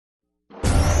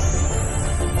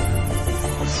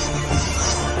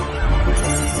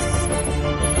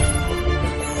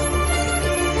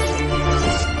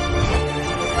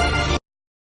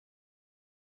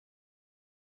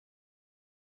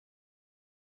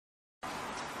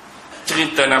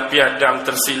cerita Nabi Adam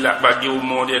tersilap bagi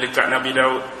umur dia dekat Nabi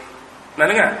Daud. Nak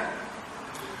dengar?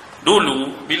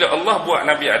 Dulu bila Allah buat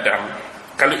Nabi Adam,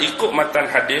 kalau ikut matan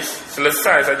hadis,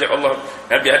 selesai saja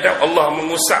Nabi Adam, Allah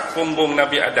mengusap punggung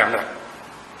Nabi Adam lah.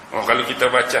 Kalau kita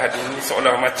baca hadis ni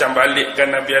seolah macam balikkan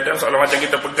Nabi Adam, seolah macam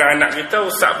kita pegang anak kita,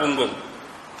 usap punggung.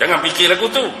 Jangan fikir lagu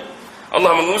tu.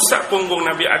 Allah mengusap punggung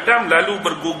Nabi Adam, lalu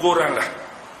berguguranlah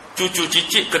cucu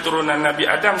cicit keturunan Nabi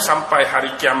Adam sampai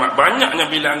hari kiamat. Banyaknya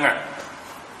bilangan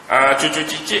cucu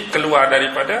cicit keluar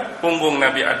daripada punggung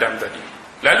Nabi Adam tadi.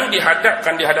 Lalu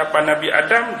dihadapkan di hadapan Nabi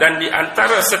Adam, dan di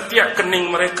antara setiap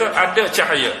kening mereka ada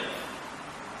cahaya.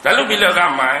 Lalu bila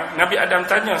ramai, Nabi Adam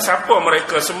tanya, siapa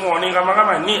mereka semua ni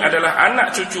ramai-ramai? Ni adalah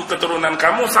anak cucu keturunan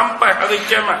kamu sampai hari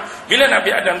kiamat. Bila Nabi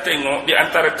Adam tengok, di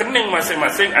antara kening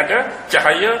masing-masing ada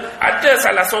cahaya. Ada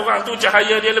salah seorang tu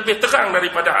cahaya dia lebih terang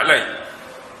daripada hal lain.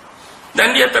 Dan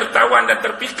dia tertawan dan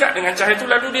terpikat dengan cahaya itu.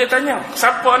 Lalu dia tanya,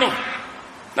 siapa ni?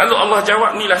 Lalu Allah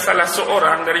jawab, inilah salah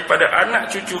seorang daripada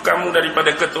anak cucu kamu daripada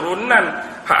keturunan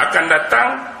hak akan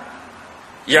datang,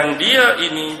 yang dia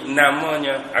ini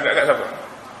namanya agak-agak siapa?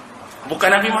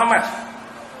 Bukan Nabi Muhammad.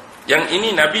 Yang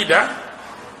ini Nabi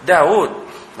Daud.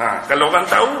 Kalau orang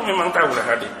tahu, memang tahulah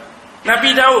hadis.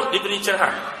 Nabi Daud diberi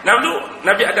cerah. Lalu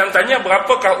Nabi Adam tanya,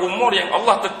 berapakah umur yang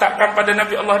Allah tetapkan pada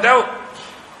Nabi Allah Daud?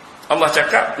 Allah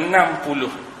cakap 60.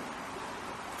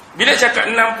 Bila cakap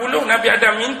 60, Nabi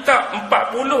Adam minta 40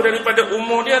 daripada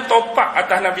umur dia topak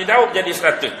atas Nabi Daud jadi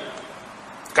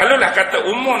 100. Kalaulah kata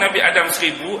umur Nabi Adam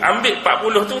 1000, ambil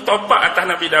 40 tu topak atas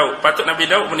Nabi Daud. Patut Nabi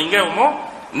Daud meninggal umur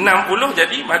 60,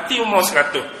 jadi mati umur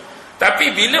 100.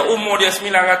 Tapi bila umur dia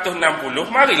 960,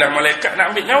 marilah malaikat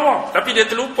nak ambil nyawa. Tapi dia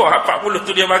terlupa 40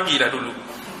 tu dia bagi dah dulu.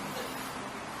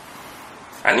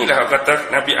 Inilah kata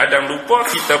Nabi Adam lupa,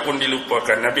 kita pun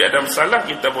dilupakan. Nabi Adam salah,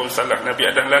 kita pun salah. Nabi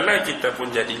Adam lalai, kita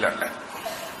pun jadi lalai.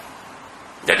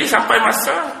 Jadi sampai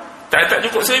masa tak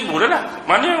cukup 1000 dah lah.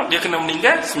 Mana dia kena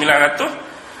meninggal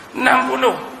 960.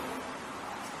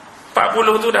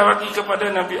 40 tu dah bagi kepada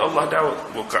Nabi Allah Daud.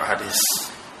 Buka hadis.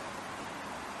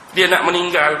 Dia nak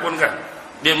meninggal pun kan,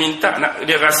 dia minta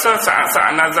dia rasa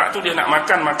saat-saat nazak tu dia nak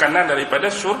makan makanan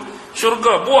daripada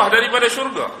syurga, buah daripada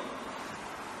syurga.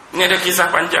 Ini ada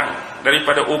kisah panjang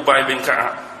daripada Ubay bin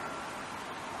Ka'ab.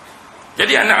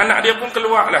 Jadi anak-anak dia pun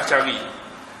keluarlah cari.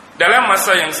 Dalam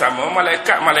masa yang sama,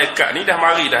 malaikat-malaikat ni dah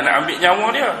mari dah nak ambil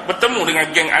nyawa dia, bertemu dengan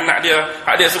geng anak dia,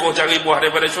 hak dia suruh cari buah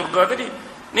daripada syurga tadi.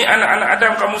 Ni anak-anak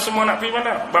Adam, kamu semua nak pergi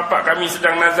mana? Bapak kami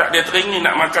sedang nazak, dia teringin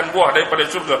nak makan buah daripada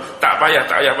syurga. Tak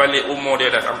payah balik, umur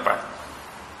dia dah sampai.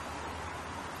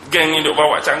 Geng ni duk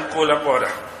bawa cangkul apa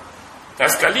dah. Dan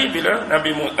sekali bila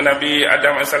Nabi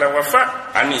Adam AS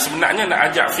wafat, ini sebenarnya nak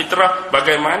ajak fitrah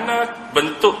bagaimana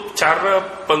bentuk cara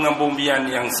pengembumian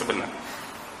yang sebenar.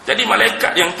 Jadi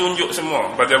malaikat yang tunjuk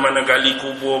semua, bagaimana gali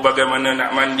kubur, bagaimana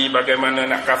nak mandi, bagaimana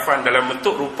nak kafan dalam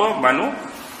bentuk rupa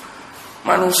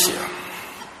manusia.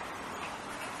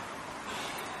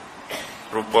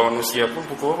 Rupa manusia pun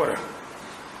pukul berapa dah?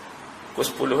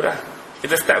 Pukul 10 dah.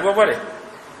 Kita start berapa dah?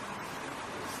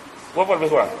 Berapa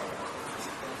lebih kurang?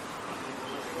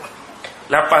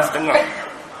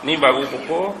 8.30. Ni baru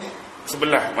pukul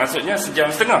 11. Maksudnya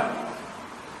sejam setengah.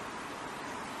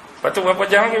 Lepas tu berapa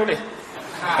jam lagi boleh?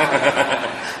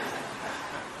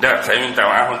 Dah, saya minta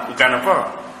maaf. Bukan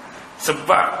apa.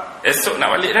 Sebab esok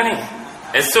nak balik dah ni.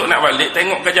 Esok nak balik,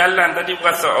 tengok ke jalan tadi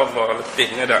berasa Allah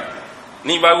letihnya dah.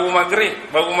 Ni baru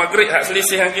maghrib hak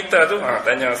selisih dengan kita tu.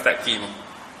 Tanya Ustaz Kim.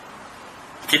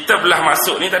 Kita belah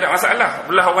masuk ni tak ada masalah.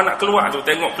 Belah orang nak keluar tu,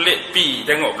 tengok pelik P,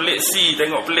 tengok pelik C,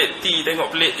 tengok pelik T, tengok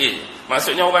pelik A.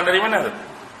 Maksudnya orang dari mana tu?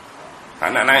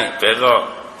 Nak naik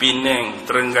Perak, Penang,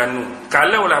 Terengganu.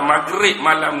 Kalaulah maghrib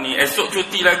malam ni, esok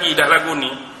cuti lagi dah lagu ni.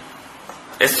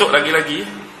 Esok lagi-lagi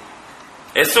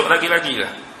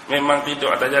lah. Memang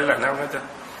tidur atas jalan lah orang kata.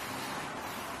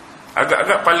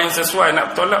 Agak-agak paling sesuai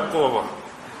nak bertolak pukul apa?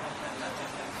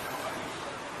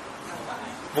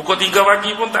 Pukul 3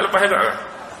 pagi pun tak lepas agak lah.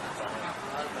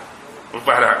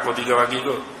 Lepas dah pukul 3 pagi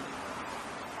kot.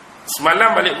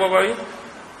 Semalam balik pukul pagi?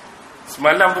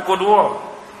 Semalam pukul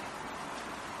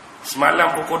 2. Semalam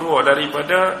pukul 2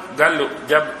 daripada Galuk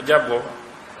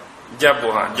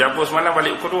Jabur semalam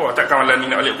balik pukul 2. Takkan malam ni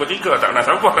nak balik pukul 3? Tak pernah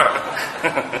sabar tak?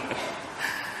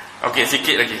 Okey,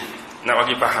 sikit lagi nak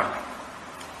bagi faham.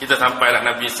 Kita sampailah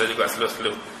Nabi Musa juga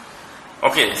slow-slow.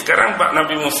 Okey, sekarang bab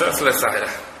Nabi Musa selesai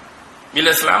dah. Bila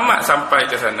selamat sampai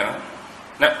ke sana,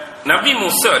 Nabi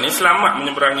Musa ni selamat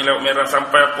menyeberangi Laut Merah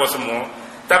sampai apa semua.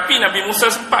 Tapi Nabi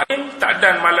Musa sempat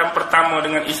takdan malam pertama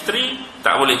dengan isteri,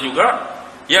 tak boleh juga.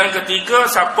 Yang ketiga,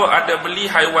 siapa ada beli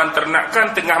haiwan ternakan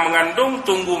tengah mengandung,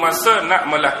 tunggu masa nak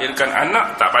melahirkan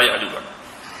anak, tak payah juga.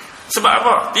 Sebab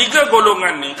apa? 3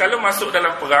 golongan ni kalau masuk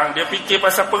dalam perang, dia fikir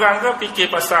pasal perang ke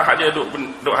fikir pasal hak dia duk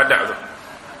hadap tu?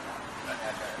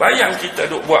 Bayang kita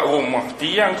duk buat rumah,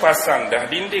 tiang pasang dah,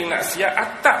 dinding nak siap,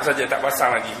 atap saja tak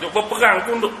pasang lagi. Duk berperang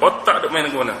pun duk otak duk main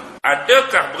guna.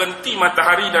 Adakah berhenti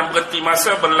matahari dan berhenti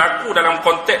masa berlaku dalam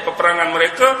konteks peperangan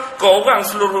mereka ke orang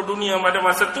seluruh dunia pada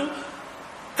masa tu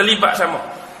terlibat sama?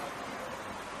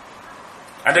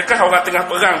 Adakah orang tengah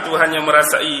perang tu hanya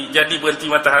merasai jadi berhenti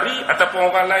matahari, ataupun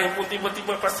orang lain pun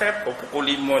tiba-tiba pasal pukul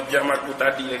 5 jam aku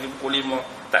tadi lagi pukul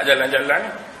 5 tak jalan-jalan,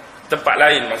 tempat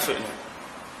lain maksudnya.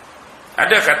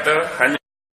 Ada kata hanya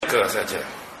mereka saja.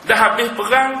 Dah habis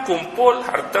perang, kumpul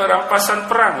harta rampasan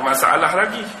perang, masalah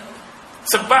lagi.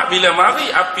 Sebab bila mari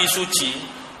api suci,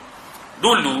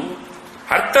 dulu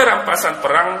harta rampasan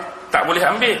perang tak boleh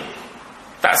ambil.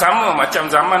 Tak sama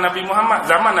macam zaman Nabi Muhammad.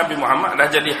 Zaman Nabi Muhammad dah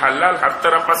jadi halal harta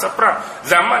rampasan perang.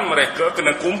 Zaman mereka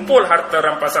kena kumpul harta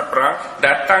rampasan perang,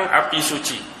 datang api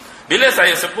suci. Bila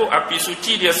saya sebut api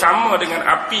suci, dia sama dengan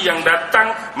api yang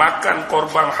datang makan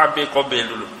korban Habil Qabil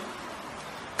dulu.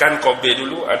 Kan Qabil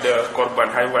dulu ada korban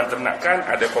haiwan ternakan,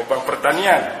 ada korban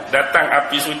pertanian. Datang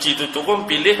api suci itu turun,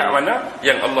 pilih hak mana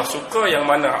yang Allah suka, yang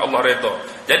mana Allah redha.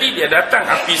 Jadi dia datang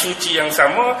api suci yang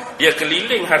sama, dia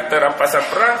keliling harta rampasan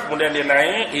perang, kemudian dia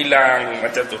naik, hilang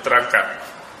macam tu, terangkat.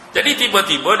 Jadi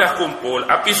tiba-tiba dah kumpul,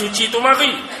 api suci itu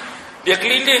mari. Dia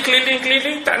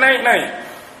keliling, tak naik-naik.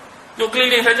 Dia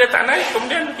keliling saja tak naik,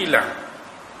 kemudian hilang.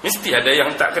 Mesti ada yang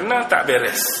tak kena, tak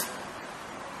beres.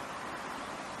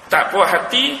 Tak puas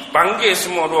hati, panggil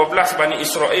semua 12 Bani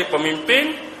Israel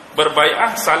pemimpin,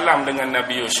 berbai'ah, salam dengan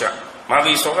Nabi Yusha.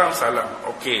 Mari seorang salam,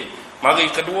 okey. Mari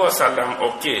kedua salam,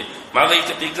 okey. Mari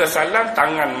ketiga salam,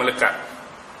 tangan melekat.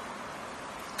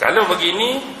 Kalau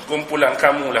begini, kumpulan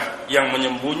kamulah yang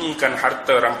menyembunyikan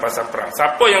harta rampasan perang.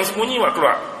 Siapa yang sembunyi, buat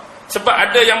keluar. Sebab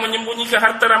ada yang menyembunyikan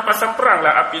harta rampasan perang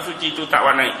lah, api suci itu tak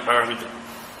naik barang itu.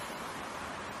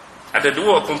 Ada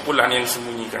 2 kumpulan yang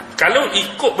sembunyikan. Kalau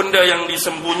ikut benda yang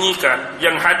disembunyikan,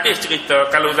 yang hadis cerita,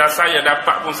 kalau saya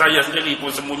dapat pun saya sendiri pun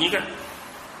sembunyikan.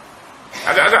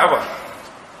 Agak-agak apa?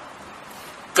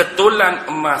 Ketulan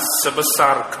emas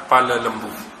sebesar kepala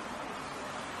lembu.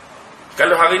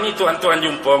 Kalau hari ni tuan-tuan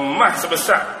jumpa emas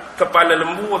sebesar kepala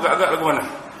lembu, agak-agak lagu mana?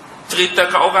 Cerita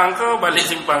kat orang ke balik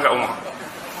simpan kat rumah?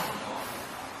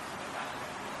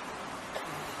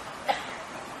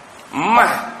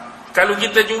 Emas, kalau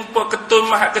kita jumpa ketul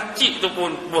emas kecil tu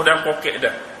pun buah dalam poket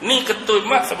dah. Ni ketul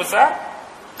emas sebesar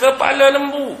kepala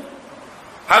lembu.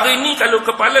 Hari ni kalau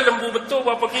kepala lembu betul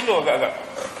berapa kilo agak-agak?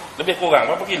 Lebih kurang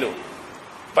berapa kilo?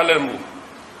 Kepala lembu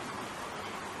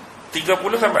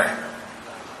 30 sampai?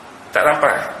 Tak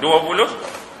sampai? 20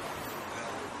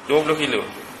 kilo?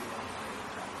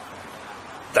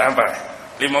 Tak sampai?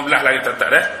 15 lagi tak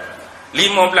dah?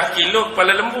 15 kilo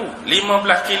kepala lembu.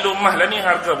 15 kilo emas lah ni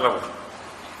harga berapa?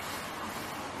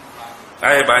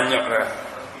 Banyak lah.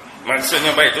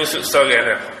 Maksudnya baik tusuk sorang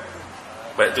lah.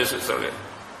 Baik tusuk sorang.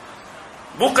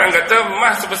 Bukan kata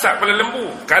emas sebesar kepala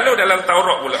lembu. Kalau dalam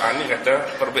Taurat pula, ni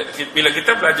kata bila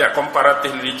kita belajar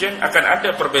comparative religion akan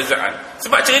ada perbezaan.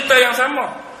 Sebab cerita yang sama.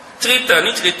 Cerita ni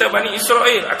cerita Bani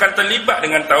Israel, akan terlibat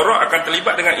dengan Taurat, akan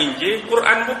terlibat dengan Injil,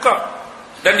 Quran buka.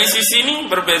 Dan di sisi ni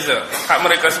berbeza. Hak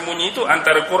mereka sembunyi itu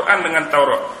antara Quran dengan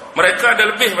Taurat. Mereka ada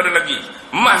lebih pada lagi.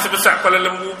 Emas sebesar kepala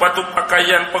lembu, patu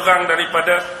pakaian perang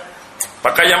daripada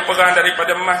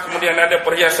emas, kemudian ada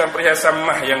perhiasan-perhiasan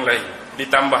emas yang lain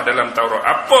ditambah dalam Taurat.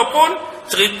 Apapun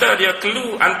cerita dia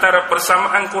clue antara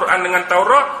persamaan Quran dengan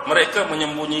Taurat, mereka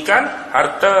menyembunyikan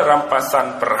harta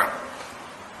rampasan perang.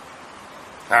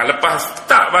 Lepas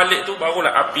tak balik tu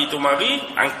barulah api tu mari,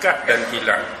 angkat dan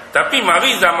hilang. Tapi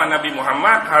mari zaman Nabi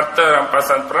Muhammad, harta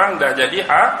rampasan perang dah jadi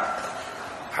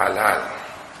halal.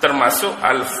 Termasuk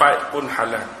al-fight pun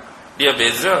halal. Dia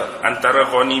beza antara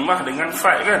ghanimah dengan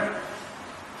fight kan.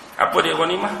 Apa dia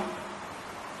ghanimah?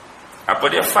 Apa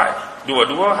dia fight?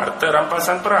 Dua-dua harta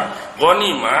rampasan perang.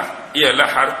 Ghanimah ialah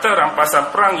harta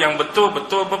rampasan perang yang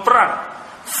betul-betul berperang.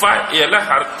 Fight ialah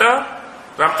harta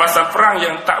rampasan perang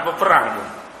yang tak berperang pun.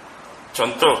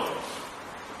 Contoh,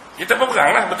 kita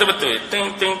berperang lah betul-betul.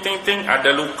 Ting, ada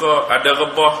luka, ada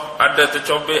rebah, ada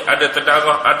tercobek, ada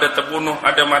terdarah, ada terbunuh,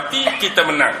 ada mati, kita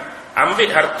menang. Ambil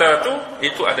harta tu,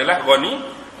 itu adalah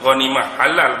ghanimah,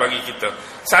 halal bagi kita.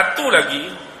 Satu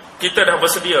lagi, kita dah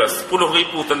bersedia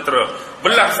 10,000 tentera.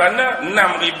 Belah sana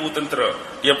 6,000 tentera.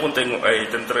 Dia pun tengok,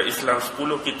 tentera Islam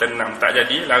 10, kita 6. Tak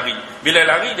jadi, lari. Bila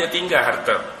lari, dia tinggal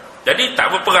harta. Jadi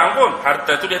tak berperang pun.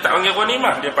 Harta tu dia tak panggil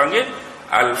ghanimah, dia panggil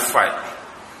al-fight.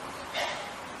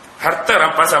 Harta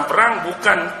rampasan perang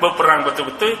bukan berperang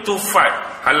betul-betul, itu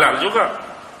fight. Halal juga.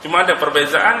 Cuma ada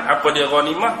perbezaan, apa dia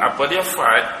ghanimah, apa dia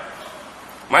fight.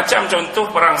 Macam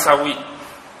contoh perang sawit.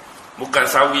 Bukan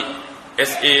sawit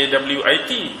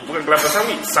SAWIT, bukan kelapa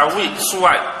sawit, sawit,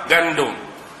 suat, gandum.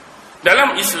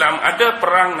 Dalam Islam ada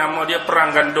perang nama dia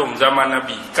perang gandum zaman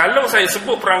Nabi. Kalau saya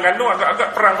sebut perang gandum, agak-agak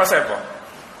perang pasal apa?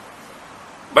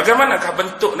 Bagaimanakah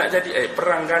bentuk nak jadi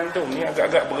perang gandum ni?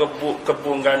 Agak-agak berebut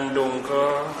kebun gandum ke?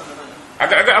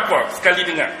 Agak-agak apa? Sekali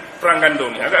dengar perang gandum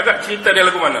ni, agak-agak cerita dia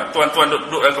lagu mana? Tuan-tuan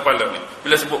duduk dalam kepala ni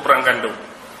bila sebut perang gandum.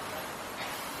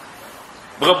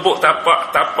 Berebut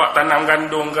tapak tanam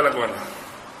gandum ke lagu mana?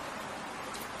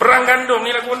 Perang gandum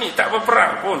ni lagu ni tak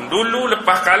berperang pun. Dulu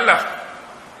lepas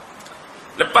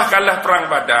kalah perang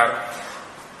Badar,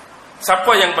 siapa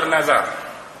yang bernazar?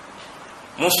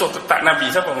 Musuh ketat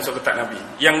Nabi. Siapa musuh ketat Nabi?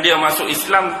 Yang dia masuk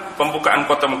Islam pembukaan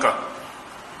kota Mekah.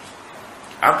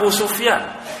 Abu Sufyan.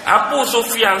 Abu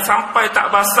Sufyan sampai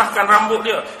tak basahkan rambut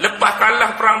dia. Lepas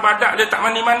kalah perang Badar, dia tak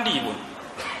mandi-mandi pun.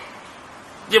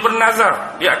 Dia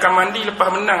bernazar dia akan mandi lepas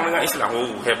menang dengan Islam.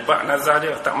 Oh, hebat nazar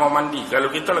dia, tak mau mandi.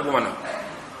 Kalau kita lagu mana?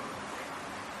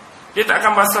 Dia tak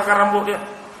akan basahkan rambut dia.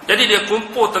 Jadi dia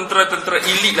kumpul tentera-tentera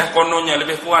elit lah kononnya,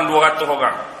 lebih kurang 200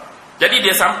 orang. Jadi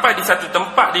dia sampai di satu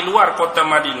tempat di luar kota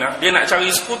Madinah, dia nak cari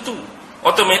sekutu.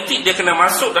 Automatik dia kena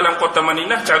masuk dalam kota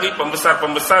Madinah, cari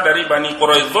pembesar-pembesar dari Bani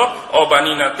Quraidah,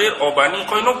 Bani Nadir, Bani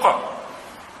Qainuqa.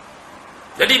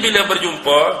 Jadi bila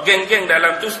berjumpa, geng-geng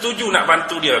dalam tu setuju nak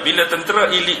bantu dia. Bila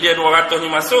tentera elit dia 200 ni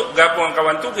masuk, gabung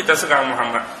kawan tu, kita serang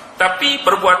Muhammad. Tapi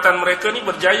perbuatan mereka ni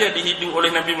berjaya dihidu oleh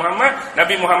Nabi Muhammad.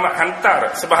 Nabi Muhammad hantar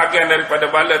sebahagian daripada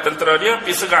bala tentera dia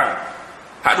pergi serang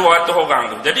hak 200 orang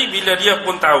tu. Jadi bila dia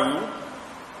pun tahu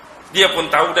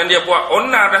dan dia buat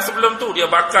onar dah sebelum tu. Dia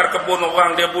bakar kebun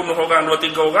orang, dia bunuh orang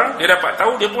 2-3 orang. Dia dapat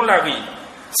tahu, dia pun lari.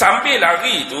 Sambil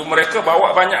lari tu mereka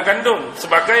bawa banyak gandum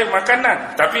sebagai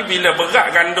makanan. Tapi bila berat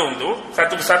gandum tu,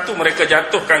 satu persatu mereka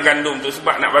jatuhkan gandum tu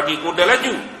sebab nak bagi kuda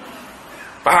laju.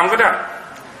 Faham ke tak?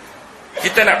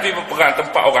 Kita nak pergi berperang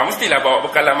tempat orang, mestilah bawa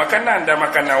bekalan makanan. Dan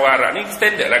makanan warak ni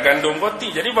standard lah, gandum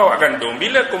roti. Jadi bawa gandum.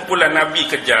 Bila kumpulan Nabi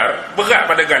kejar, berat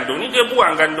pada gandum ni, dia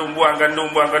buang gandum,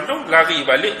 lari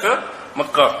balik ke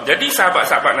Mekah. Jadi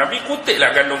sahabat-sahabat Nabi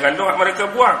kutiklah gandum-gandum yang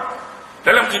mereka buang.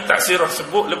 Dalam kitab sirah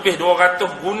sebut lebih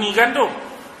 200 guni gandum.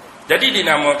 Jadi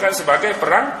dinamakan sebagai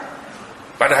perang.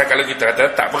 Padahal kalau kita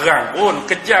kata tak perang pun,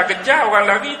 kejar-kejar orang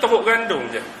lari teruk gandum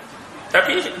je.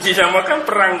 Tapi dinamakan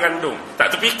perang gandum.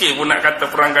 Tak terfikir pun nak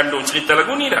kata perang gandum cerita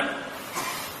lagu ni dah.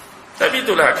 Tapi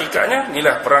itulah hakikatnya.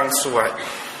 Inilah perang Suwad.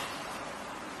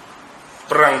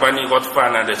 Perang Bani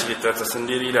Ghatfan ada cerita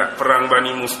tersendiri dah. Perang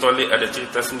Bani Mustalik ada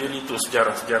cerita sendiri. Itu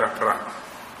sejarah-sejarah perang.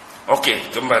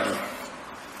 Okey, kembali.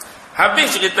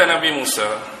 Habis cerita Nabi Musa,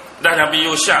 dah Nabi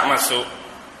Yusha masuk.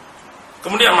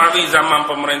 Kemudian mari zaman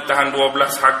pemerintahan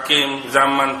 12 hakim.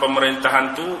 Zaman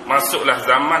pemerintahan tu masuklah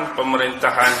zaman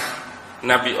pemerintahan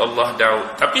Nabi Allah Daud.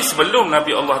 Tapi sebelum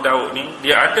Nabi Allah Daud ni,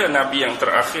 dia ada Nabi yang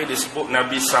terakhir disebut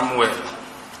Nabi Samuel.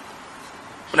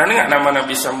 Pernah dengar nama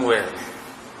Nabi Samuel?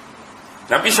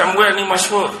 Nabi Samuel ni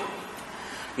masyhur.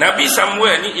 Nabi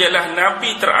Samuel ni ialah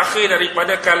Nabi terakhir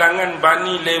daripada kalangan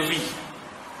Bani Levi.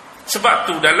 Sebab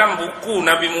tu dalam buku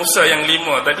Nabi Musa yang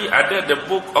 5 tadi ada The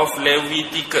Book of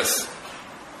Leviticus.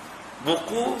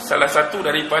 Buku salah satu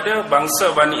daripada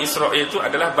bangsa Bani Israel itu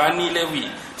adalah Bani Lewi.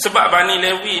 Sebab Bani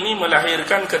Lewi ini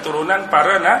melahirkan keturunan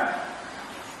para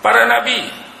Nabi.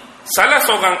 Salah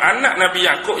seorang anak Nabi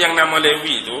Yakub yang nama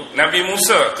Lewi itu, Nabi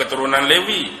Musa keturunan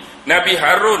Lewi, Nabi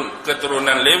Harun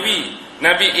keturunan Lewi,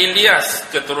 Nabi Ilyas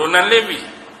keturunan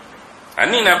Lewi.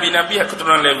 Ini Nabi-Nabi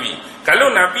keturunan Lewi. Kalau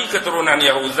Nabi keturunan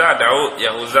Yahuza, Daud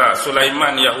Yahuza,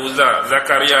 Sulaiman Yahuza,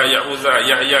 Zakaria Yahuza,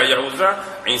 Yahya Yahuza,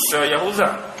 Isa Yahuza.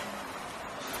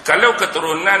 Kalau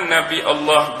keturunan Nabi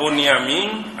Allah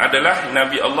Bunyamin adalah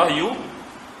Nabi Allah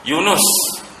Yunus.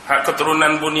 Hak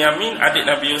keturunan Bunyamin adik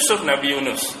Nabi Yusuf, Nabi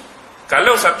Yunus.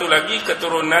 Kalau satu lagi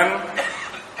keturunan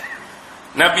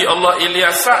Nabi Allah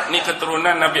Ilyasa, ni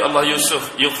keturunan Nabi Allah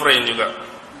Yusuf, Yufrain juga.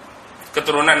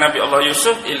 Keturunan Nabi Allah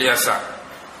Yusuf, Ilyasa.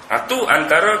 Itu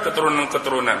antara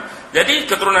keturunan-keturunan. Jadi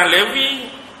keturunan Lewi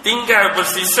tinggal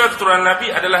bersisa keturunan Nabi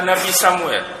adalah Nabi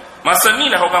Samuel. Masa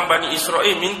inilah orang Bani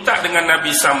Israel minta dengan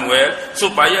Nabi Samuel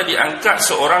supaya diangkat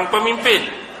seorang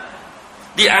pemimpin.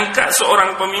 Diangkat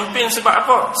seorang pemimpin sebab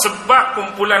apa? Sebab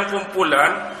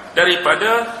kumpulan-kumpulan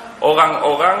daripada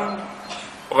orang-orang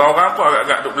apa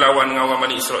agak-agak duk berlawan dengan orang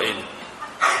Bani Israel.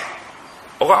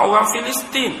 Orang-orang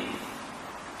Filistin.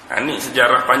 Ini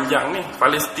sejarah panjang ni,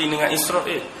 Palestin dengan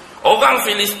Israel. Orang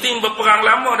Filistin berperang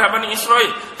lama dah Bani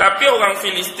Israel. Tapi orang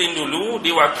Filistin dulu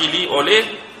diwakili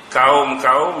oleh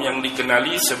kaum-kaum yang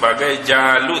dikenali sebagai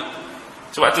Jalut.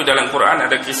 Sebab tu dalam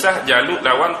Quran ada kisah Jalut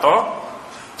lawan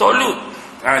Tolut.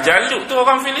 Jalut tu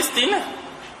orang Filistin lah.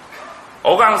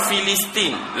 Orang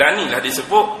Filistin, lah ni lah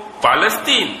disebut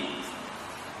Palestin.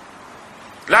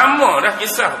 Lama dah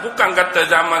kisah. Bukan kata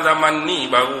zaman-zaman ni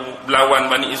baru berlawan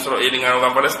Bani Israel dengan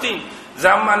orang Palestin.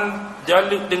 Zaman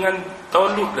Jalut dengan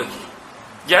Talut lagi.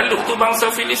 Jalut tu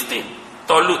bangsa Filistin.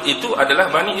 Talut itu adalah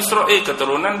Bani Israel,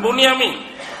 keturunan Bunyamin.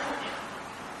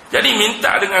 Jadi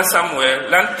minta dengan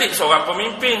Samuel, lantik seorang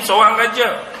pemimpin, seorang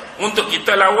raja, untuk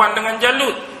kita lawan dengan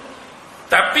Jalut.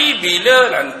 Tapi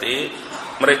bila lantik,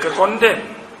 mereka condemn.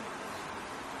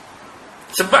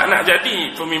 Sebab nak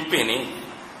jadi pemimpin ni,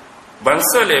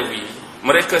 bangsa Lewi,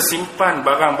 mereka simpan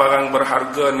barang-barang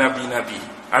berharga Nabi-Nabi.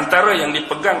 Antara yang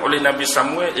dipegang oleh Nabi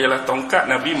Samuel ialah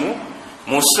tongkat Nabi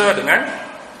Musa dengan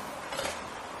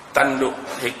tanduk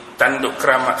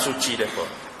keramat suci mereka.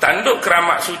 Tanduk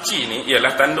keramat suci ni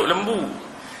ialah tanduk lembu.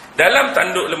 Dalam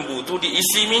tanduk lembu tu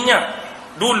diisi minyak.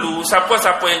 Dulu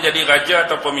siapa-siapa yang jadi raja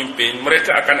atau pemimpin,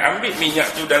 mereka akan ambil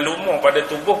minyak tu dan lumur pada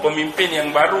tubuh pemimpin yang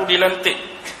baru dilantik.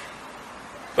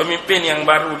 Pemimpin yang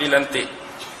baru dilantik.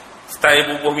 Style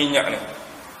bubuh minyak ni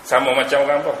sama macam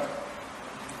orang apa?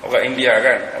 Orang India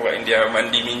kan. Orang India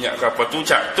mandi minyak ke apa tu,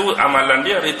 tu amalan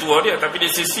dia, ritual dia. Tapi di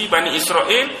sisi Bani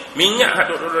Israel, minyak yang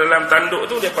duduk dalam tanduk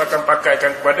tu dia akan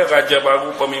pakaikan kepada raja baru,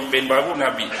 pemimpin baru,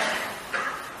 Nabi.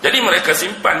 Jadi mereka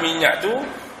simpan minyak tu,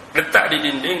 letak di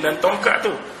dinding dan tongkat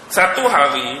tu. Satu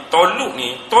hari Talut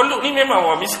ni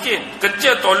memang orang miskin.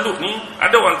 Kerja Talut ni,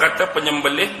 ada orang kata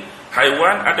penyembelih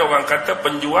haiwan, ada orang kata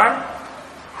penjual.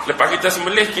 Lepas kita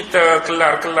sembelih, kita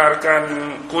kelar-kelarkan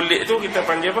kulit tu, kita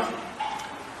panggil apa?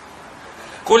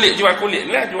 Jual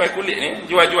kulit lah, jual kulit ni,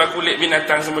 jual kulit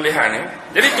binatang sembelihan ni.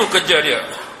 Jadi tu kerja dia.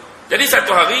 Jadi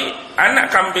satu hari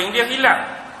anak kambing dia hilang.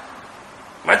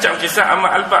 Macam kisah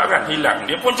Ahmad Albak kan, hilang.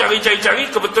 Dia pun cari-cari,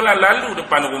 kebetulan lalu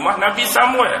depan rumah Nabi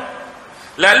Samuel.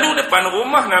 Lalu depan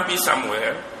rumah Nabi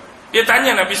Samuel, dia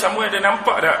tanya Nabi Samuel, dia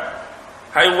nampak tak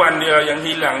haiwan dia yang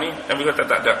hilang ni? Nabi kata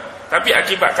tak ada. Tapi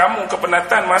akibat kamu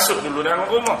kepenatan, masuk dulu dalam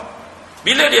rumah.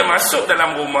 Bila dia masuk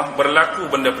dalam rumah, berlaku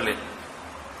benda pelik.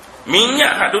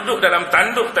 Minyak yang duduk dalam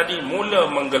tanduk tadi mula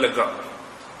menggelegak.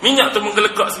 Minyak tu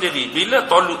menggelegak sendiri bila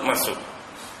Talut masuk.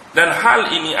 Dan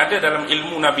hal ini ada dalam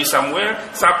ilmu Nabi Samuel.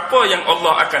 Siapa yang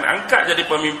Allah akan angkat jadi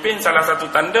pemimpin, salah satu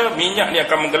tanda minyak ni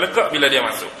akan menggelegak bila dia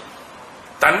masuk.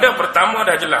 Tanda pertama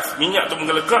dah jelas, minyak tu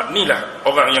menggelegak, inilah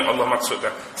orang yang Allah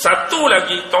maksudkan. Satu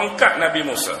lagi, tongkat Nabi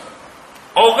Musa.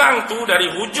 Orang tu dari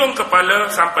hujung kepala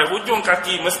sampai hujung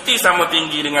kaki mesti sama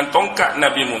tinggi dengan tongkat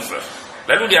Nabi Musa.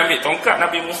 Lalu dia ambil tongkat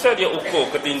Nabi Musa, dia ukur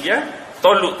ketinggian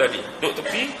Talut tadi, duduk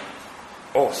tepi.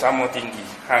 Oh, sama tinggi.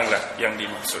 Hanglah yang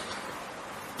dimaksud.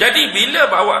 Jadi bila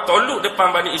bawa Talut depan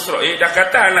Bani Israel, dah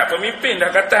kata anak pemimpin, dah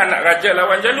kata anak raja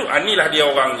lawan Jalut, inilah dia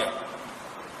orangnya.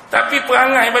 Tapi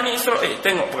perangai Bani Israel,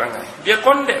 tengok perangai, dia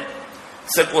condemn.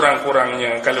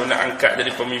 Sekurang-kurangnya kalau nak angkat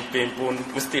jadi pemimpin pun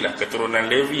mestilah keturunan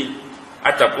Lewi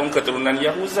ataupun keturunan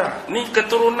Yahuza. Ni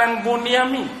keturunan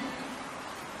Bunyamin.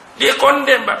 Dia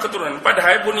condemn bab keturunan.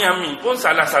 Padahal Bunyamin pun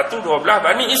salah satu 12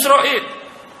 Bani Israel.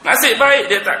 Nasib baik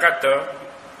dia tak kata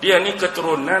dia ni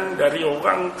keturunan dari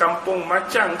orang kampung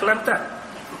Macang, Kelantan.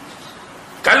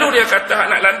 Kalau dia kata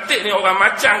nak lantik ni orang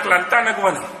Macang, Kelantan, aku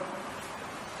mana?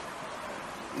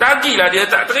 Dagilah dia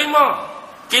tak terima.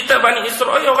 Kita Bani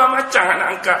Israel orang Macang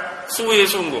nak angkat. Suai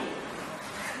sungguh.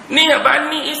 Ni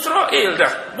Bani Israel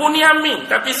dah, Bunyamin.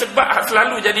 Tapi sebab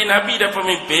selalu jadi Nabi dan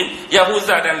pemimpin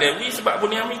Yahuza dan Lewi, sebab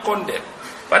Bunyamin condemn.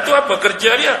 Lepas tu apa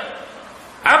kerja dia?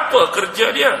 Apa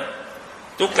kerja dia?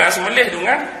 Tukar sembelih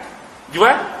dengan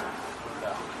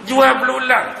jual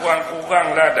belulang.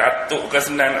 Kurang-kurang lah Datuk ke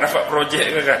senang nak dapat projek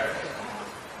ke kan?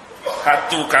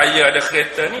 Hatu kaya ada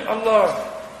kereta ni, Allah.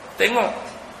 Tengok,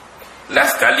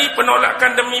 last kali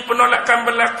penolakan demi penolakan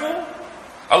berlaku,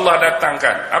 Allah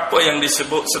datangkan apa yang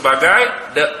disebut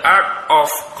sebagai the Ark of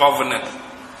Covenant.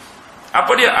 Apa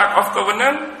dia Ark of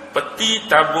Covenant? Peti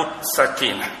tabut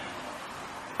sakinah.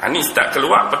 Ini start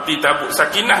keluar peti tabut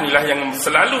sakinah, inilah yang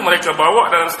selalu mereka bawa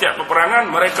dalam setiap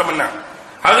peperangan, mereka menang.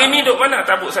 Hari ni duk mana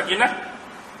tabut sakinah?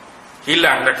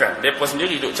 Hilang dah kan. Mereka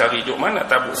sendiri duk cari duk mana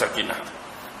tabut sakinah.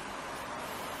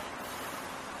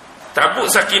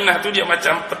 Tabut sakinah tu dia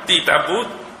macam peti tabut,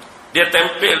 dia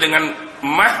tempel dengan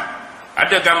emas.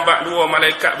 Ada gambar 2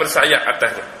 malaikat bersayap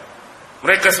atas dia.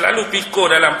 Mereka selalu pikul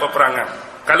dalam peperangan.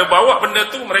 Kalau bawa benda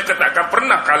tu, mereka tak akan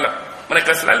pernah kalah.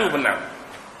 Mereka selalu menang.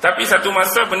 Tapi satu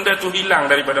masa benda tu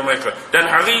hilang daripada mereka. Dan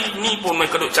hari ni pun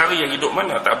mereka duk cari yang hidup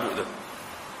mana tabut tu.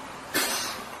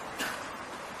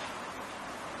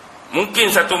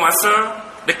 Mungkin satu masa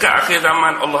dekat akhir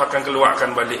zaman Allah akan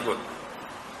keluarkan balik kot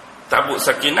tabut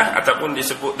sakinah ataupun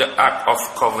disebut the Ark of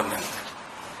Covenant.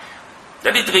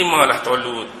 Jadi terimalah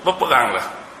Talut, berperanglah.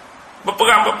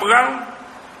 Berperang.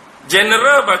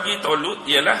 General bagi Talut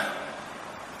ialah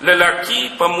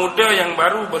lelaki pemuda yang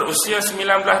baru berusia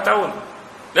 19 tahun.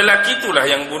 Lelaki itulah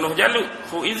yang bunuh Jalut.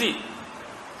 Who is it?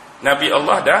 Nabi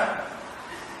Allah dah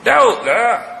Daud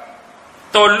lah.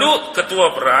 Talut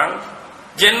ketua perang.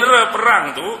 General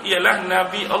perang tu ialah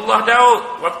Nabi Allah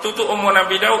Daud. Waktu tu umur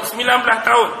Nabi Daud 19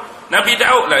 tahun. Nabi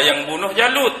Daud lah yang bunuh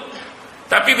Jalut.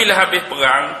 Tapi bila habis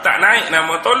perang, tak naik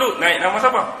nama Talut. Naik nama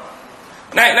siapa?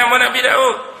 Naik nama Nabi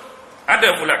Daud.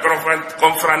 Ada pula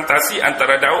konfrontasi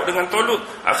antara Daud dengan Talut.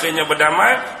 Akhirnya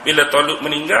berdamai. Bila Talut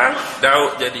meninggal,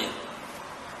 Daud jadi.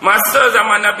 Masa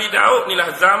zaman Nabi Daud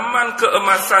inilah zaman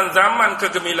keemasan, zaman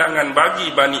kegemilangan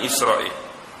bagi Bani Israel.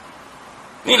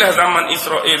 Inilah zaman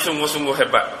Israel sungguh-sungguh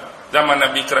hebat. Zaman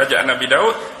Nabi, kerajaan Nabi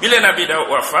Daud. Bila Nabi Daud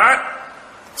wafat,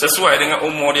 sesuai dengan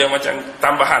umur dia macam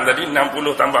tambahan tadi,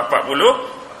 60 tambah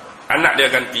 40, anak dia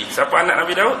ganti. Siapa anak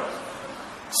Nabi Daud?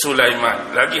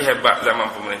 Sulaiman. Lagi hebat zaman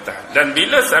pemerintahan. Dan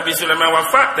bila Nabi Sulaiman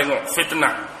wafat, tengok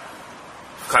fitnah.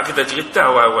 Kak kita cerita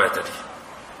awal-awal tadi.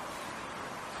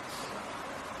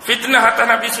 Fitnah atas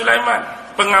Nabi Sulaiman,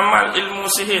 pengamal ilmu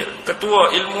sihir, ketua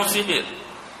ilmu sihir.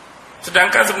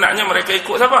 Sedangkan sebenarnya mereka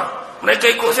ikut siapa? Mereka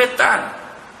ikut setan.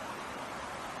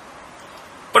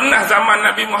 Pernah zaman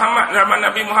Nabi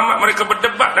Muhammad mereka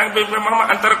berdebat dengan Nabi Muhammad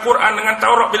antara Quran dengan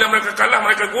Taurat. Bila mereka kalah,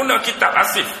 mereka guna kitab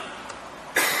Asif.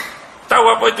 Tahu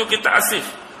apa itu kitab Asif?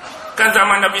 Kan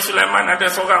zaman Nabi Sulaiman ada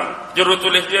seorang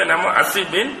jurutulis dia nama Asif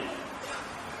bin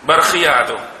Barkhia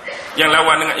tu, yang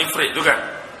lawan dengan Ifrit tu kan.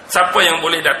 Siapa yang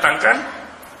boleh datangkan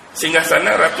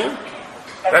singgasana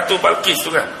Ratu Balqis tu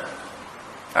kan?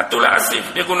 Itulah Asif.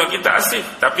 Dia guna kitab Asif,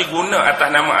 tapi guna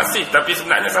atas nama Asif. Tapi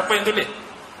sebenarnya siapa yang tulis?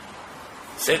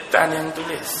 Setan yang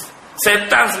tulis.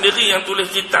 Setan sendiri yang tulis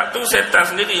kitab tu. Setan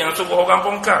sendiri yang suruh orang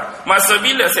bongkar. Masa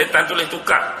bila setan tulis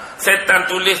tukar? Setan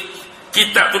tulis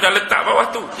kitab tu dah letak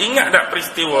bawah tu. Ingat tak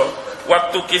peristiwa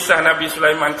waktu kisah Nabi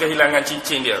Sulaiman kehilangan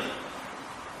cincin dia?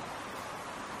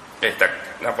 Tak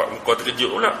nampak muka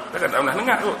terkejut pula. Tak pernah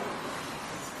dengar tu.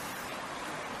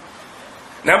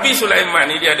 Nabi Sulaiman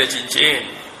ni dia ada cincin.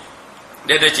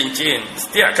 Dia ada cincin.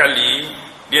 Setiap kali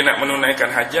dia nak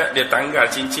menunaikan hajat, dia tanggal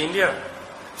cincin dia.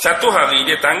 Satu hari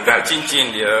dia tanggal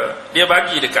cincin dia, dia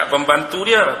bagi dekat pembantu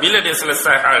dia. Bila dia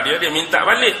selesai hal dia, dia minta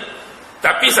balik.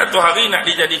 Tapi satu hari nak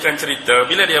dijadikan cerita,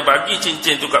 bila dia bagi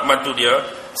cincin tu kat pembantu dia,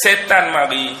 setan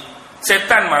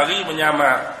mari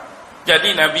menyamar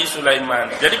jadi Nabi Sulaiman.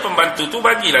 Jadi pembantu tu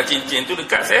bagilah cincin tu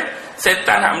dekat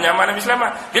setan nak menyamar Nabi Sulaiman.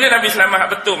 Bila Nabi Sulaiman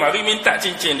betul mari minta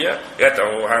cincin dia, dia kata,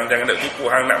 oh hang jangan nak tipu,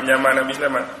 hang nak menyamar Nabi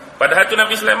Sulaiman. Padahal tu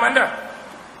Nabi Sulaiman dah.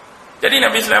 Jadi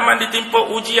Nabi Sulaiman ditimpa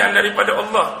ujian daripada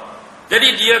Allah.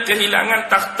 Jadi dia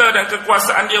kehilangan takhta dan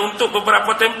kekuasaan dia untuk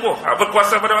beberapa tempoh.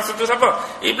 Berkuasa pada masa tu siapa?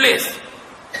 Iblis.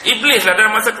 Iblis lah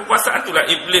dalam masa kekuasaan tu lah.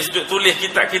 Iblis tulis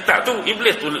kitab-kitab tu.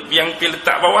 Iblis tu yang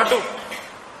letak bawah tu.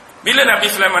 Bila Nabi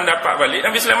Sulaiman dapat balik,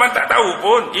 Nabi Sulaiman tak tahu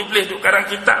pun Iblis duduk karang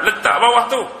kitab letak bawah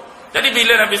tu. Jadi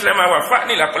bila Nabi Sulaiman wafat,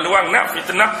 ni lah peluang nak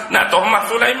fitnah, nak tohmah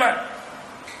Sulaiman.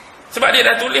 Sebab dia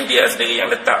dah tulis, dia sendiri yang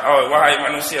letak. Oh, wahai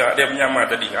manusia, dia menyamar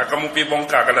tadi. Kamu pergi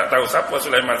bongkar kalau tak tahu siapa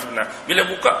Sulaiman sebenar. Bila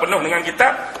buka penuh dengan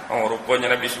kitab, oh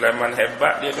rupanya Nabi Sulaiman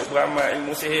hebat. Dia duduk beramal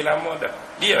ilmu sihir lama dah.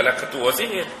 Dia lah ketua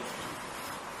sihir.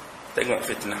 Tengok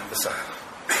fitnah besar.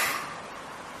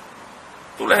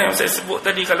 Itulah yang saya sebut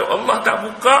tadi. Kalau Allah tak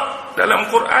buka dalam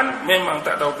Quran, memang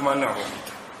tak tahu ke mana pun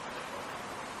kita.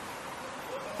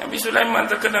 Nabi Sulaiman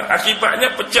terkena.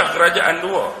 Akibatnya pecah kerajaan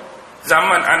dua.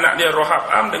 Zaman anak dia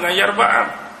Rohab'am dengan Yarba'am.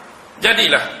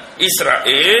 Jadilah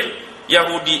Israel,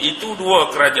 Yahudi itu dua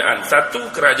kerajaan. Satu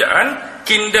kerajaan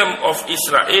Kingdom of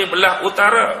Israel belah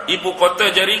utara, ibu kota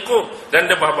Jericho. Dan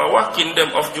di bawah Kingdom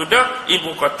of Judah,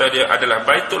 ibu kota dia adalah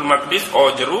Baitul Maqdis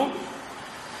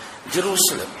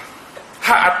Jerusalem.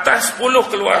 Hak atas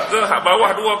 10 keluarga, hak bawah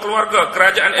 2 keluarga.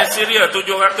 Kerajaan Assyria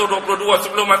 722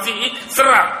 sebelum Masihi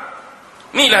serang.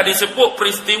 Inilah disebut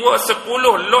peristiwa 10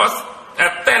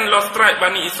 lost tribe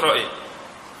Bani Israel.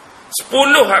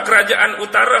 10 hak kerajaan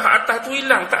utara, hak atas tu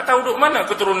hilang. Tak tahu duk mana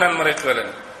keturunan mereka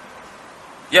dan.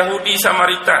 Yahudi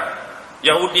Samaritan,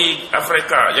 Yahudi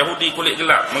Afrika, Yahudi kulit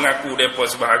gelap mengaku mereka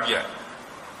sebahagian.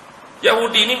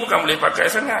 Yahudi ni bukan boleh pakai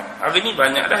sangat. Hari ni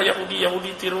banyak dah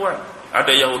Yahudi tiruan.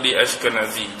 Ada Yahudi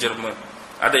Ashkenazi, Jerman.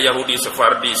 Ada Yahudi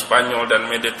Sephardi, Spanyol dan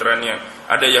Mediterranean.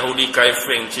 Ada Yahudi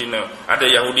Kaifeng, Cina. Ada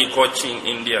Yahudi Cochin,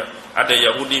 India. Ada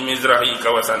Yahudi Mizrahi,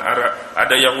 kawasan Arab.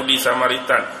 Ada Yahudi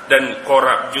Samaritan. Dan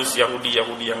Korab, Jus, Yahudi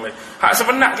yang lain. Hak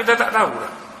sebenar kita tak tahu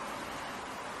lah.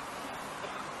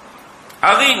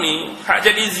 Hari ni, hak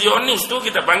jadi Zionis tu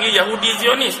kita panggil Yahudi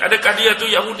Zionis. Adakah dia tu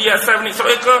Yahudi asal ni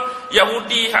Israel ke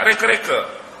Yahudi hak reka-reka?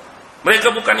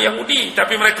 Mereka bukan Yahudi,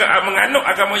 tapi mereka menganut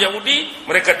agama Yahudi.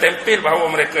 Mereka tempel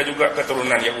bahawa mereka juga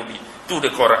keturunan Yahudi. Itu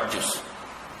the corrupt Jews.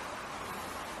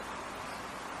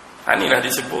 Inilah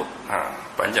disebut.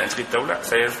 Panjang cerita pula.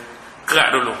 Saya kerak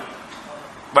dulu.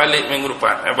 Balik minggu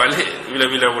depan. Balik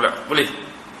bila-bila pula. Boleh?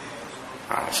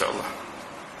 InsyaAllah.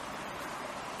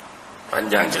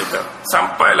 Panjang cerita.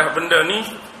 Sampailah benda ni,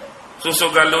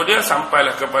 susu galuh dia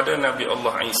sampailah kepada Nabi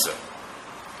Allah Isa.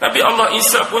 Nabi Allah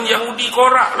Isa pun Yahudi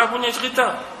korak lah punya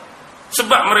cerita.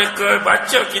 Sebab mereka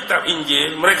baca kitab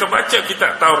Injil, mereka baca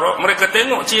kitab Taurat, mereka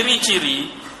tengok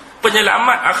ciri-ciri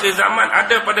penyelamat akhir zaman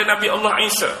ada pada Nabi Allah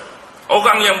Isa.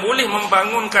 Orang yang boleh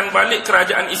membangunkan balik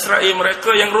kerajaan Israel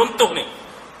mereka yang runtuh ni.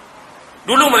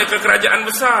 Dulu mereka kerajaan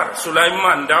besar,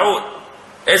 Sulaiman, Daud,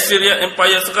 Assyria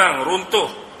Empire serang,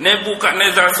 runtuh.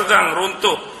 Nebukadnezar serang,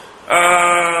 runtuh.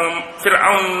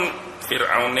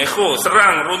 Fir'aun Neko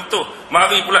serang, runtuh.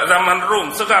 Mari pula zaman Rom,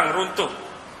 serang, runtuh.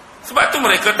 Sebab tu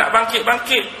mereka tak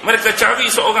bangkit-bangkit. Mereka cari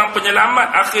seorang penyelamat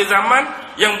akhir zaman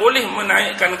yang boleh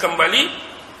menaikkan kembali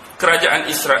kerajaan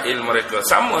Israel mereka.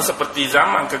 Sama seperti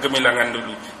zaman kegemilangan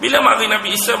dulu. Bila mari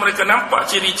Nabi Isa, mereka nampak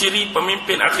ciri-ciri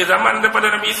pemimpin akhir zaman daripada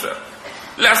Nabi Isa.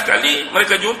 Last sekali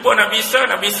mereka jumpa Nabi Isa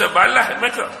balas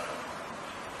mereka.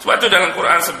 Sebab tu dalam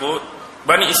Quran sebut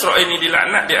Bani Israel ini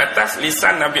dilaknat di atas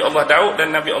lisan Nabi Allah Daud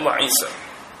dan Nabi Allah Isa.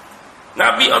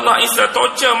 Nabi Allah Isa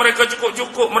torture mereka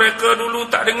cukup-cukup. Mereka dulu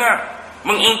tak dengar,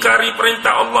 mengingkari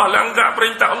perintah Allah, langgar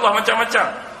perintah Allah macam-macam.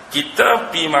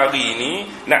 Kita pi mari ni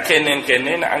nak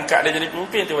kenen-kenen, nak angkat dia jadi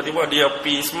pemimpin, tiba-tiba dia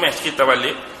pi smash kita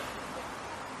balik.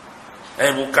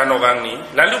 Bukan orang ni.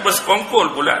 Lalu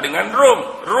bersekongkol pula dengan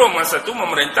Rom. Rom masa tu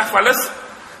memerintah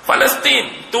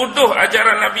Palestin. Tuduh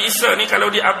ajaran Nabi Isa ni kalau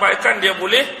diabaikan dia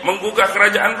boleh menggugah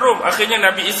kerajaan Rom. Akhirnya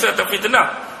Nabi Isa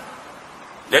terfitnah.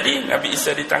 Jadi Nabi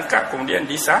Isa ditangkap, kemudian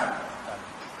ni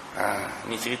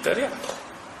cerita dia.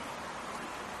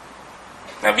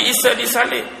 Nabi Isa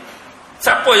disalib.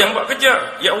 Siapa yang buat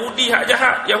kerja? Yahudi hak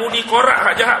jahat, Yahudi korak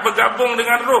hak jahat bergabung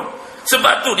dengan Rom.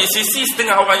 Sebab tu di sisi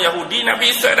setengah orang Yahudi,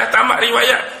 Nabi Isa dah tamat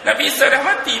riwayat. Nabi Isa dah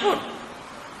mati pun.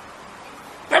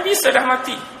 Nabi Isa dah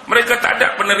mati. Mereka tak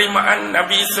ada penerimaan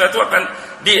Nabi Isa tu akan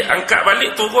diangkat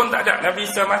balik, turun, tak ada. Nabi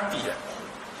Isa mati dah.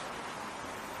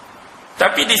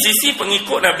 Tapi di sisi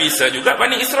pengikut Nabi Isa juga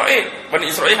Bani Israel. Bani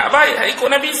Israel hak baik, hak ikut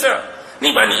Nabi Isa.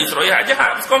 Ni Bani Israel hak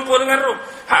jahat, bersekongkol dengan Rom.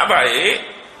 Hak baik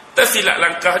tersilap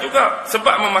langkah juga.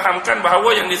 Sebab memahamkan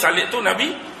bahawa yang disalib tu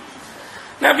Nabi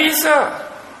Isa.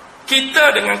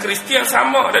 Kita dengan Kristian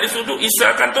sama dari sudut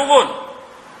Isa akan turun.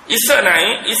 Isa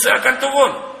naik, Isa akan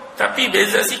turun. Tapi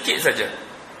beza sikit saja.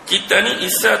 Kita ni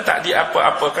Isa tak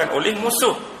diapa-apakan oleh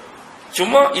musuh.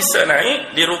 Cuma Isa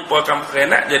naik, dirupakan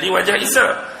peranak jadi wajah Isa.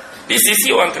 Di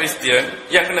sisi orang Kristian,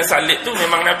 yang kena salib tu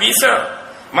memang Nabi Isa.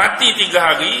 Mati 3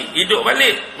 hari, hidup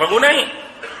balik, baru naik.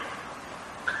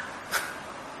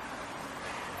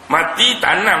 Mati,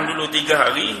 tanam dulu 3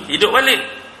 hari, hidup balik,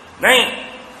 naik.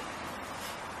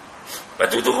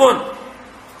 Lepas tu turun.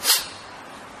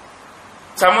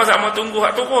 Sama-sama tunggu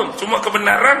hak turun. Cuma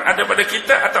kebenaran ada pada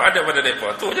kita atau ada pada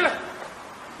mereka. Tu je lah.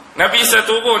 Nabi Isa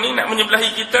turun ni nak menyebelahi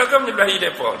kita ke menyebelahi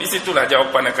mereka? Di situlah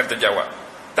jawapan akan terjawab.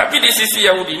 Tapi di sisi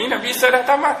Yahudi ni Nabi Isa dah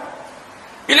tamat.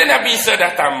 Bila Nabi Isa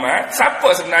dah tamat, siapa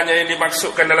sebenarnya yang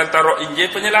dimaksudkan dalam Taurat Injil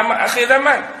penyelamat akhir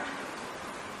zaman?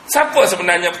 Siapa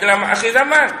sebenarnya penyelamat akhir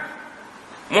zaman?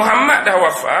 Muhammad dah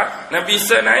wafat, Nabi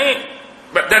Isa naik.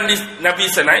 Dan Nabi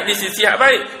Isa naik di sisi hak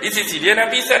baik. Di sisi dia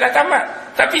Nabi Isa dah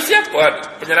tamat. Tapi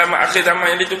siapa penyelamat akhir zaman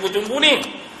yang ditunggu-tunggu ni?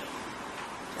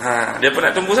 Dia pun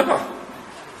nak tunggu siapa?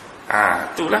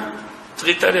 Itulah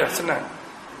cerita dia, senang.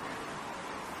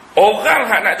 Orang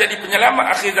yang nak jadi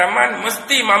penyelamat akhir zaman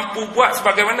mesti mampu buat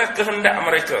sebagaimana kehendak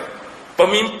mereka.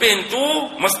 Pemimpin tu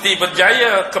mesti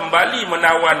berjaya kembali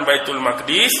menawan Baitul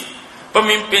Maqdis.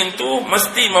 Pemimpin tu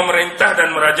mesti memerintah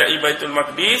dan merajai Baitul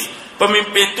Maqdis.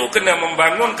 Pemimpin tu kena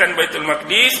membangunkan Baitul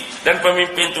Maqdis. Dan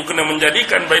pemimpin tu kena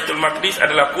menjadikan Baitul Maqdis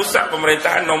adalah pusat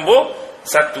pemerintahan nombor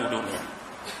 1 dunia.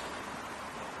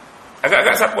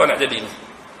 Agak-agak siapa nak jadi ni?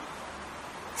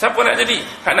 Siapa nak jadi?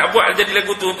 Hak nak buat jadi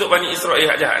lagu tu untuk Bani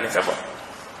Israel hak jahat ni, siapa?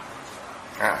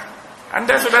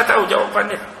 Anda sudah tahu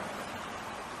jawapan dia.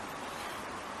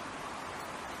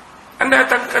 Anda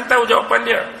akan tahu jawapan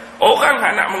dia. Orang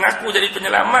yang nak mengaku jadi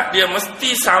penyelamat, dia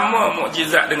mesti sama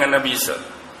mukjizat dengan Nabi Isa.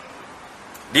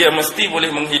 Dia mesti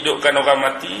boleh menghidupkan orang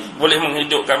mati, boleh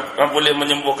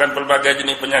menyembuhkan pelbagai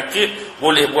jenis penyakit,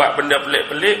 boleh buat benda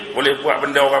pelik-pelik, boleh buat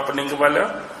benda orang pening kepala.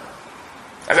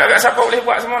 Agak-agak siapa boleh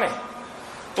buat semua ni?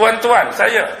 Tuan-tuan,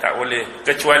 saya tak boleh.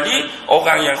 Kecuali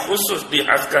orang yang khusus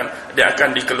dihaskan, dia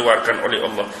akan dikeluarkan oleh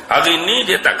Allah. Hari ini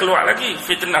dia tak keluar lagi,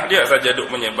 fitnah dia saja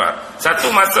duk menyebar. Satu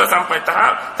masa sampai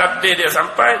tahap takdir dia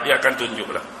sampai, dia akan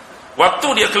tunjuklah.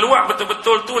 Waktu dia keluar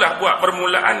betul-betul itulah buat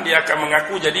permulaan, dia akan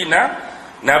mengaku jadi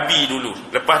Nabi dulu.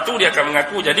 Lepas tu dia akan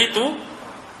mengaku jadi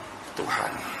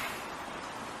Tuhan.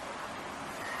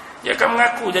 Dia akan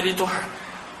mengaku jadi Tuhan.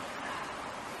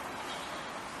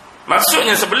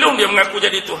 Maksudnya sebelum dia mengaku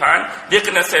jadi Tuhan, dia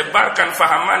kena sebarkan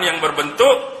fahaman yang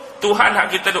berbentuk Tuhan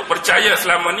hak kita duk percaya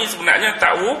selama ni sebenarnya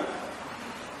tak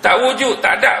wujud,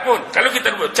 tak ada pun. Kalau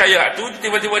kita duk percaya tu,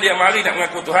 tiba-tiba dia mari nak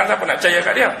mengaku Tuhan, siapa nak percaya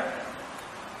kat dia?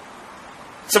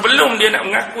 Sebelum dia nak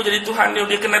mengaku jadi Tuhan,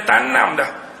 dia kena tanam dah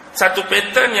satu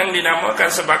pattern yang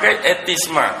dinamakan sebagai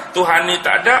etisma. Tuhan ni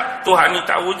tak ada, Tuhan ni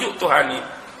tak wujud, Tuhan ni.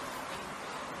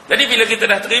 Jadi bila kita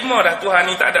dah terima dah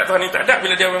Tuhan ni tak ada, Tuhan ni tak ada,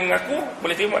 bila dia mengaku,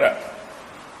 boleh terima tak?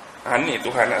 Ni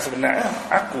Tuhan nak sebenarnya,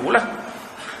 akulah.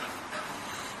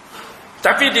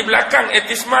 Tapi di belakang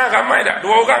etisma ramai tak? 2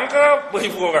 orang ke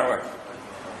beribu orang lah?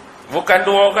 Bukan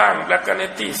 2 orang belakang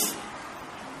etis,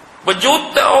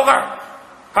 berjuta orang.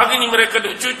 Hari ni mereka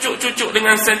duk cucuk-cucuk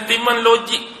dengan sentimen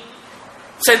logik,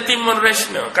 sentimen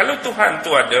rasional. Kalau Tuhan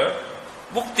tu ada,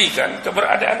 buktikan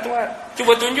keberadaan Tuhan.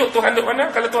 Cuba tunjuk Tuhan duk mana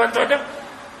kalau Tuhan tu ada.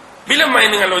 Bila main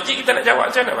dengan logik, kita nak jawab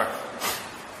macam mana bang?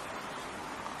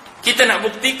 Kita nak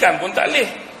buktikan pun tak boleh.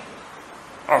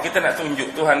 Kita nak tunjuk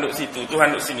Tuhan duduk situ,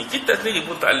 Tuhan duduk sini, kita sendiri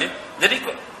pun tak boleh.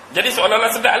 Jadi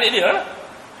seolah-olah sedap alik dia lah.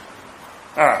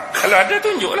 Kalau ada,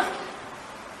 tunjuklah.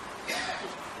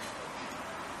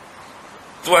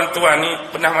 Tuan-tuan ni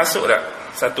pernah masuk tak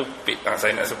satu page, saya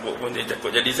nak sebut pun dia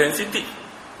takut jadi sensitif.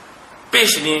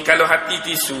 Page ni kalau hati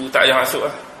tisu tak payah masuk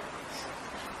lah.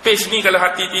 Page ni kalau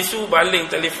hati tisu, baling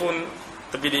telefon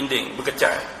tepi dinding,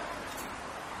 berkecai.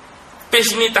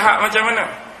 Page ni tahap macam mana?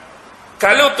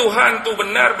 Kalau Tuhan tu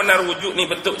benar-benar wujud, ni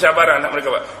bentuk cabaran nak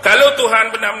mereka buat. Kalau Tuhan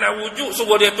benar-benar wujud,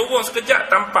 suruh dia turun sekejap,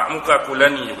 tampak muka aku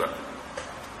lani juga.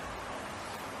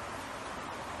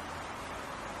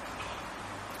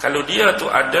 Kalau dia tu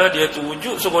ada, dia tu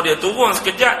wujud, suruh dia turun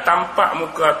sekejap, tampak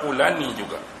muka aku lani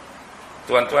juga.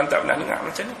 Tuan-tuan tak pernah dengar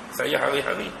macam ni? Saya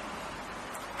hari-hari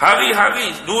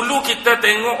dulu kita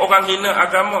tengok orang hina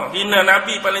agama, hina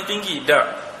Nabi paling tinggi. Dah.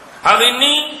 Hari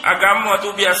ni agama tu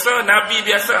biasa, Nabi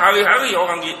biasa, hari-hari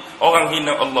orang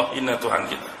hina Allah, hina Tuhan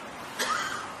kita.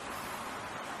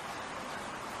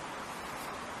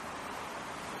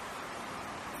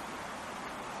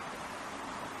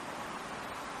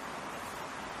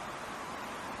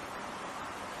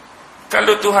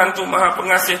 Kalau Tuhan tu Maha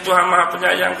Pengasih, Tuhan Maha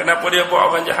Penyayang, kenapa dia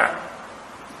buat orang jahat?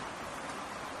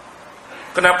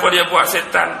 Kenapa dia buat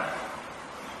setan?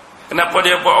 Kenapa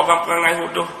dia buat orang perangai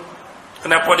bodoh?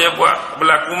 Kenapa dia buat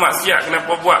berlaku maksiat?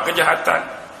 Kenapa buat kejahatan?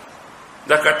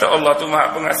 Dah kata Allah tu Maha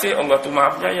Pengasih, Allah tu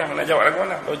Maha Penyayang. Nak jawab lagu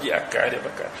mana? Logik akal dia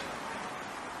pakai.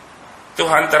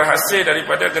 Tuhan terhasil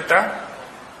daripada getaran.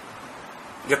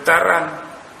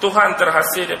 Tuhan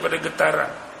terhasil daripada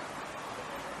getaran.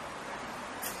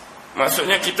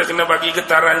 Maksudnya kita kena bagi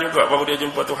getaran juga baru dia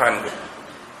jumpa Tuhan ke?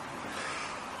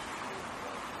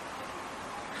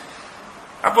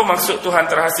 Apa maksud Tuhan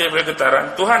terhasil daripada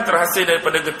getaran? Tuhan terhasil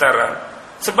daripada getaran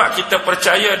sebab kita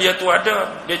percaya dia tu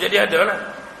ada, dia jadi ada lah.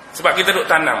 Sebab kita duk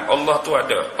tanam Allah tu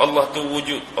ada, Allah tu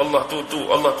wujud, Allah tu,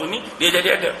 Allah tu ni, dia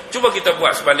jadi ada. Cuba kita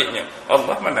buat sebaliknya,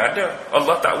 Allah mana ada,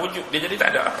 Allah tak wujud, dia jadi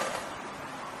tak ada.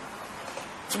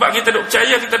 Sebab kita duk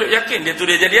percaya, kita duk yakin dia tu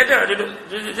dia jadi ada,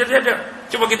 dia jadi ada.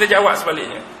 Cuba kita jawab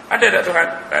sebaliknya, ada tak Tuhan?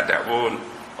 Tak ada pun.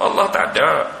 Allah tak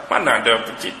ada, mana ada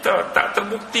pencipta, tak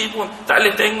terbukti pun, tak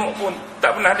boleh tengok pun,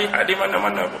 tak pernah lihat di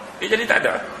mana-mana pun, dia jadi tak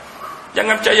ada.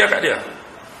 Jangan percaya kat dia.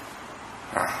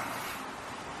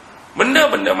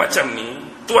 Benda-benda macam ni,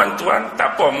 tuan-tuan,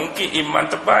 tak apa, mungkin iman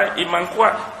tebal, iman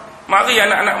kuat. Mari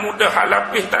anak-anak muda hak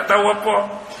lapis tak tahu apa,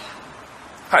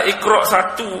 hak Iqra'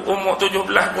 1 umur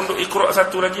 17 pun duk Iqra'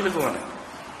 1 lagi lagu mana?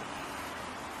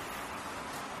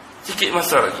 Sikit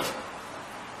masa lagi.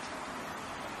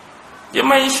 Dia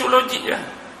main isu logik je.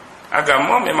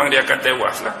 Agama memang dia akan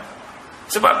tewas lah.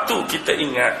 Sebab tu kita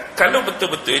ingat, kalau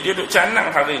betul-betul dia duk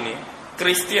canang hari ni,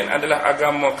 Kristian adalah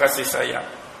agama kasih sayang,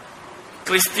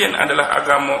 Kristian adalah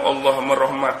agama Allah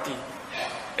merahmati.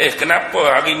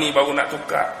 Kenapa hari ni baru nak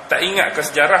tukar? Tak ingat ke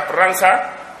sejarah perang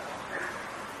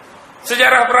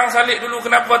Sejarah perang salib dulu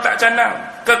kenapa tak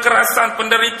canang? Kekerasan,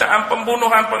 penderitaan,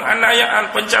 pembunuhan, penganiayaan,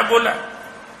 pencabulan.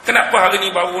 Kenapa hari ni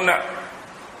baru nak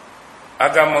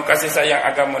agama kasih sayang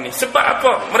agama ni? Sebab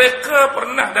apa? Mereka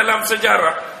pernah dalam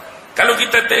sejarah, kalau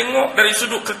kita tengok dari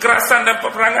sudut kekerasan dan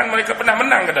peperangan, mereka pernah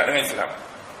menang ke tak dengan Islam?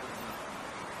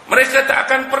 Mereka tak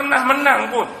akan pernah menang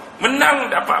pun. Menang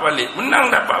dapat balik,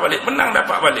 menang dapat balik, menang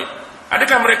dapat balik.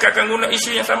 Adakah mereka akan guna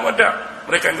isu yang sama? Tak.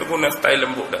 Mereka akan guna style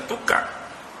lembut dah.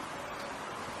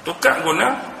 Tukar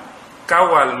guna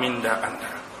kawal minda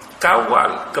anda, kawal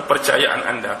kepercayaan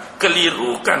anda,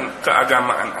 kelirukan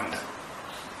keagamaan anda.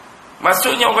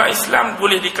 Maksudnya orang Islam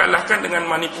boleh dikalahkan dengan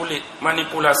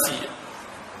manipulasi.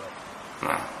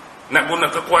 Nak guna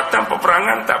kekuatan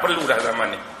peperangan tak perlu dah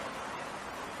zaman ni.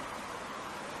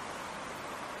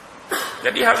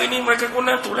 Jadi hari ni mereka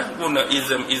guna itulah, guna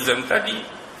ism tadi,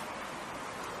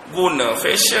 guna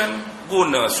fashion,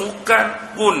 guna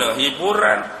sukan, guna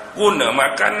hiburan, guna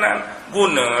makanan,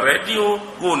 guna radio,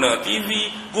 guna TV,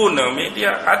 guna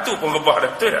media. Itu pun rebah dah,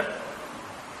 betul tak?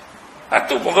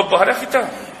 Itu pun rebah dah kita.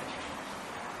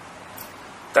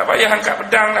 Tak payah angkat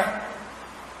pedang lah.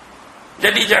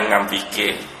 Jadi jangan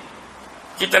fikir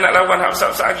kita nak lawan hak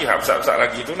besar-besar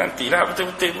lagi tu nantilah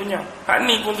betul-betul punya. Hak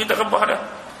ni pun kita rebah dah.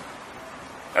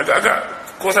 Agak-agak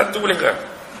kos satu boleh ke?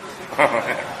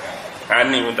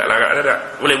 Ni pun tak larat dah tak?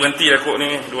 Boleh berhenti dah kot ni,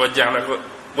 2 jam dah kot.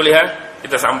 Boleh kan?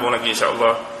 Kita sambung lagi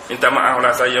insya-Allah. Minta maaf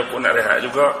lah, saya pun nak rehat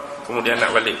juga. Kemudian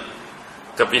nak balik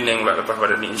ke Penang pula lepas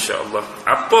pada ni insya-Allah.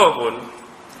 Apa pun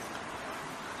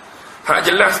hak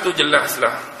jelas tu jelas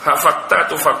lah, hak fakta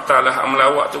tu fakta lah, hak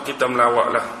melawak tu kita melawak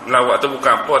lah. Melawak tu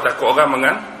bukan apa, takut orang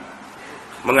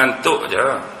mengantuk je,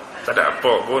 tak ada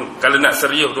apa pun. Kalau nak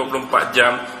serius 24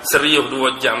 jam, serius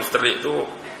 2 jam straight tu,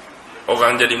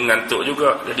 orang jadi mengantuk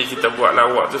juga. Jadi kita buat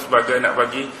lawak tu sebagai nak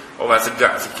bagi orang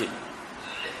segak sikit.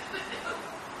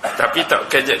 Tapi tak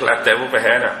kejek Kelantan pun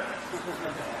faham tak?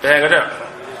 Faham ke tak?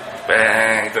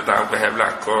 Faham, kita tahu faham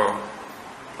belakang.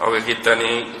 Orang kita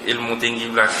ni ilmu tinggi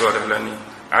belakang dah lah ni.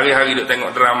 Hari-hari duk tengok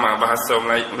drama bahasa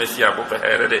Malaysia pun faham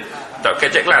dah dek. Tak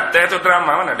kejek Kelantan tu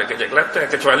drama mana ada kejek Kelantan,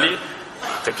 kecuali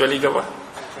ke apa?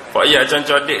 Pak ya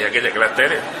contoh dek ya kejek Kelantan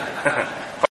dia.